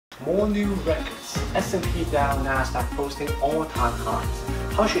more new records. S&P down, Nasdaq posting all-time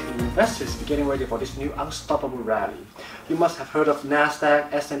highs. How should investors be getting ready for this new unstoppable rally? You must have heard of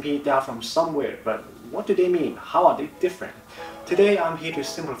Nasdaq, S&P down from somewhere, but what do they mean? How are they different? Today I'm here to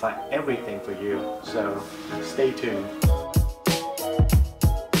simplify everything for you, so stay tuned.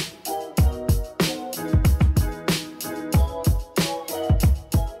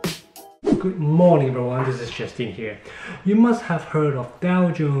 Good morning everyone, this is Justine here. You must have heard of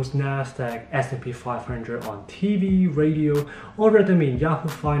Dow Jones, Nasdaq, S&P 500 on TV, radio, or rather in Yahoo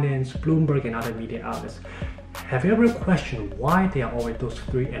Finance, Bloomberg and other media outlets. Have you ever questioned why they are always those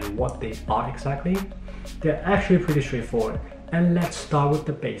three and what they are exactly? They're actually pretty straightforward, and let's start with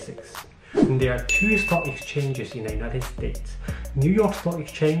the basics. There are two stock exchanges in the United States, New York Stock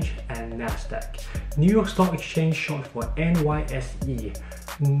Exchange and Nasdaq. New York Stock Exchange, short for NYSE,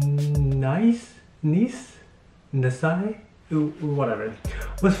 whatever,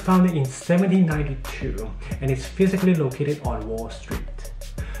 was founded in 1792 and is physically located on Wall Street.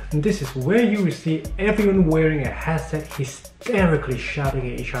 And this is where you will see everyone wearing a headset hysterically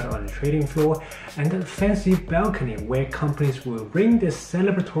shouting at each other on the trading floor, and that fancy balcony where companies will ring their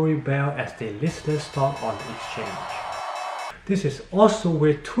celebratory bell as they list their stock on the exchange. This is also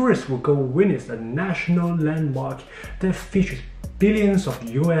where tourists will go witness a national landmark that features billions of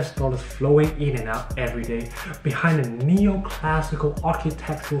US dollars flowing in and out every day behind a neoclassical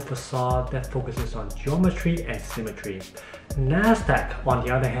architectural facade that focuses on geometry and symmetry. Nasdaq, on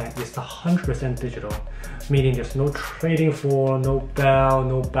the other hand, is 100% digital, meaning there's no trading floor, no bell,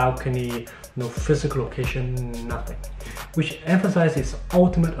 no balcony, no physical location, nothing, which emphasizes its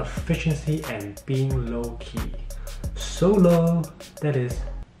ultimate efficiency and being low-key. So low that is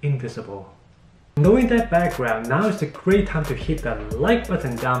invisible. Knowing that background, now is the great time to hit the like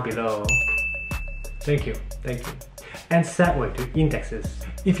button down below. Thank you. And segue to indexes.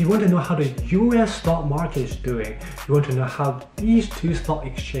 If you want to know how the US stock market is doing, you want to know how these two stock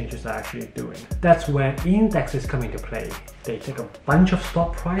exchanges are actually doing. That's where indexes come into play. They take a bunch of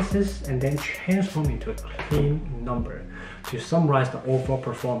stock prices and then transform into a clean number to summarize the overall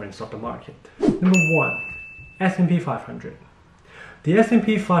performance of the market. Number 1. S&P 500. The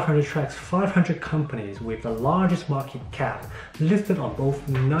S&P 500 tracks 500 companies with the largest market cap listed on both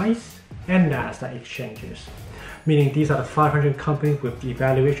NYSE and Nasdaq exchanges, meaning these are the 500 companies with the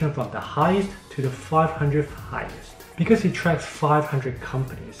evaluation from the highest to the 500th highest. Because it tracks 500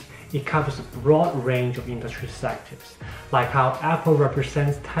 companies, it covers a broad range of industry sectors, like how Apple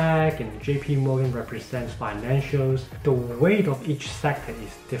represents tech and JP Morgan represents financials. The weight of each sector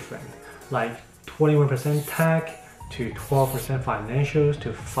is different, like 21% tech, to 12% financials,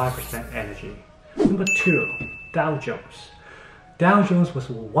 to 5% energy. Number 2, Dow Jones. Dow Jones was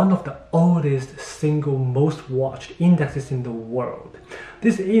one of the oldest single most watched indexes in the world.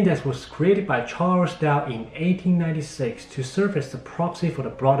 This index was created by Charles Dow in 1896 to serve as the proxy for the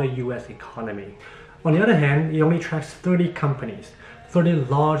broader US economy. On the other hand, it only tracks 30 companies, 30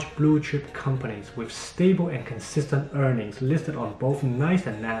 large blue chip companies with stable and consistent earnings listed on both NYSE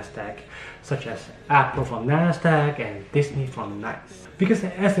and Nasdaq, such as Apple from Nasdaq and Disney from NYSE. Because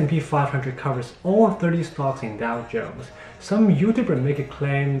the S&P 500 covers all 30 stocks in Dow Jones, some YouTubers make a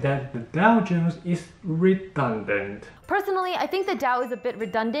claim that the Dow Jones is redundant. Personally, I think the Dow is a bit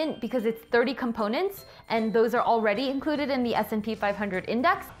redundant because it's 30 components and those are already included in the S&P 500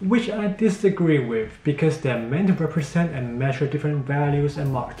 index. Which I disagree with because they're meant to represent and measure different values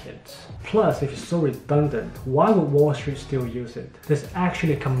and markets. Plus, if it's so redundant, why would Wall Street still use it? There's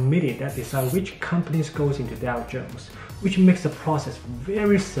actually a committee that decides which companies goes into Dow Jones, which makes the process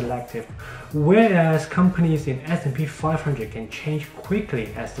very selective, whereas companies in S&P 500 can change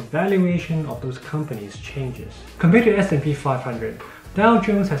quickly as the valuation of those companies changes. Compared to S&P 500, Dow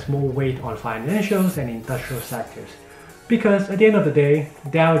Jones has more weight on financials and industrial sectors, because at the end of the day,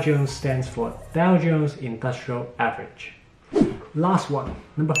 Dow Jones stands for Dow Jones Industrial Average. Last one,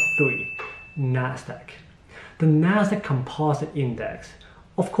 number 3, Nasdaq. The Nasdaq Composite Index,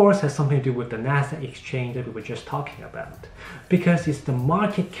 of course, has something to do with the Nasdaq exchange that we were just talking about, because it's the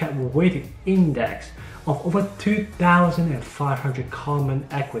market cap weighted index of over 2,500 common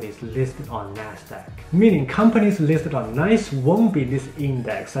equities listed on Nasdaq. Meaning companies listed on NYSE won't be this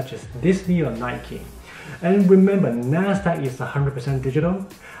index, such as Disney or Nike. And remember, Nasdaq is 100% digital.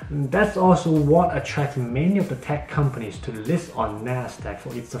 That's also what attracts many of the tech companies to list on Nasdaq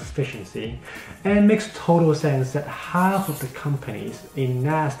for its efficiency, and makes total sense that half of the companies in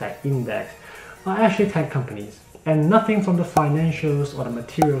Nasdaq index are actually tech companies, and nothing from the financials or the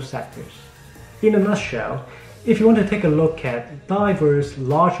material sectors. In a nutshell, if you want to take a look at diverse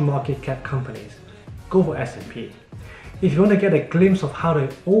large market cap companies, go for S&P. If you want to get a glimpse of how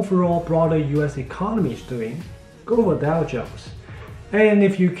the overall broader US economy is doing, go for Dow Jones. And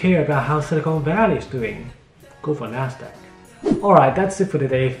if you care about how Silicon Valley is doing, go for Nasdaq. Alright, that's it for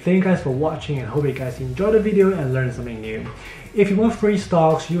today. Thank you guys for watching and hope you guys enjoyed the video and learned something new. If you want free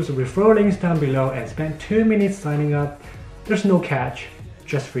stocks, use the referral links down below and spend 2 minutes signing up. There's no catch,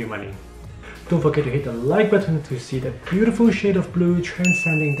 just free money. Don't forget to hit the like button to see the beautiful shade of blue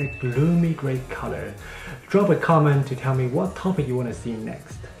transcending the gloomy gray color. Drop a comment to tell me what topic you want to see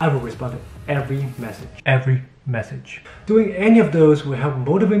next. I will respond to every message. Doing any of those will help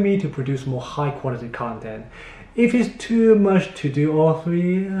motivate me to produce more high quality content. If it's too much to do all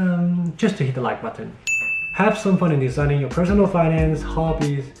three, just to hit the like button. Have some fun in designing your personal finance,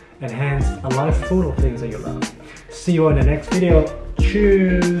 hobbies, and hence a life full of things that you love. See you on the next video.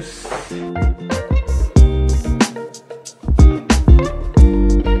 Cheers!